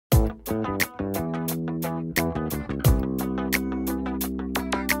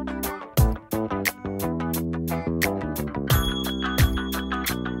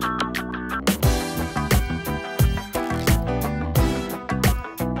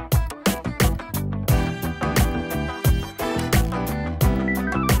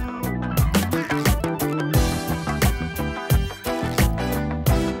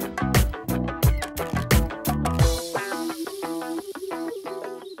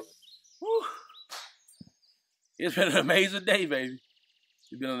It's been an amazing day, baby.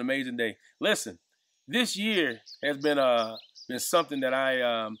 It's been an amazing day. Listen, this year has been something that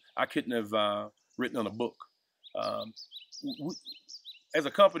I couldn't have written on a book. As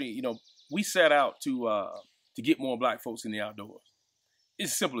a company, you know, we set out to get more black folks in the outdoors.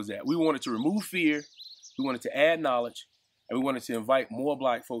 It's as simple as that. We wanted to remove fear, we wanted to add knowledge, and we wanted to invite more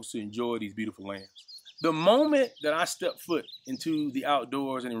black folks to enjoy these beautiful lands. The moment that I stepped foot into the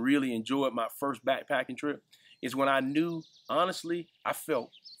outdoors and really enjoyed my first backpacking trip is when I knew, honestly, I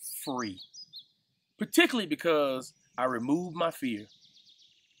felt free. Particularly because I removed my fear.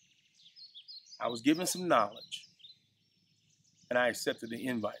 I was given some knowledge, and I accepted the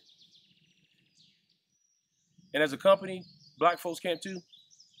invite. And as a company, Black Folks Camp 2,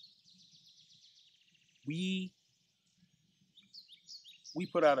 we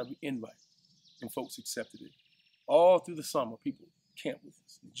put out an invite, and folks accepted it. All through the summer, people camped with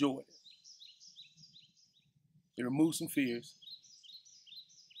us, enjoyed it. They removed some fears.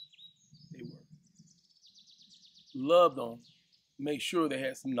 They were loved on, made sure they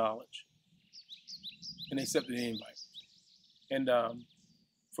had some knowledge, and they accepted the invite. And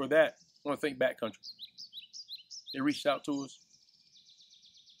for that, I want to thank Backcountry. They reached out to us.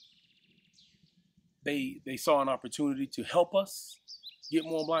 They saw an opportunity to help us get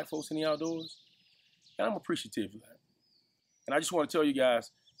more black folks in the outdoors, and I'm appreciative of that. And I just want to tell you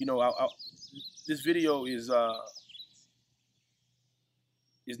guys, you know, this video is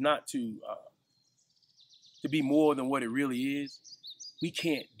not to be more than what it really is. We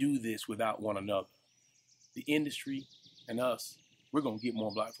can't do this without one another. The industry and us, we're gonna get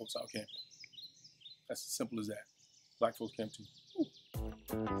more black folks out camping. That's as simple as that. Black Folks Camp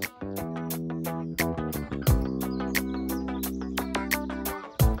 2.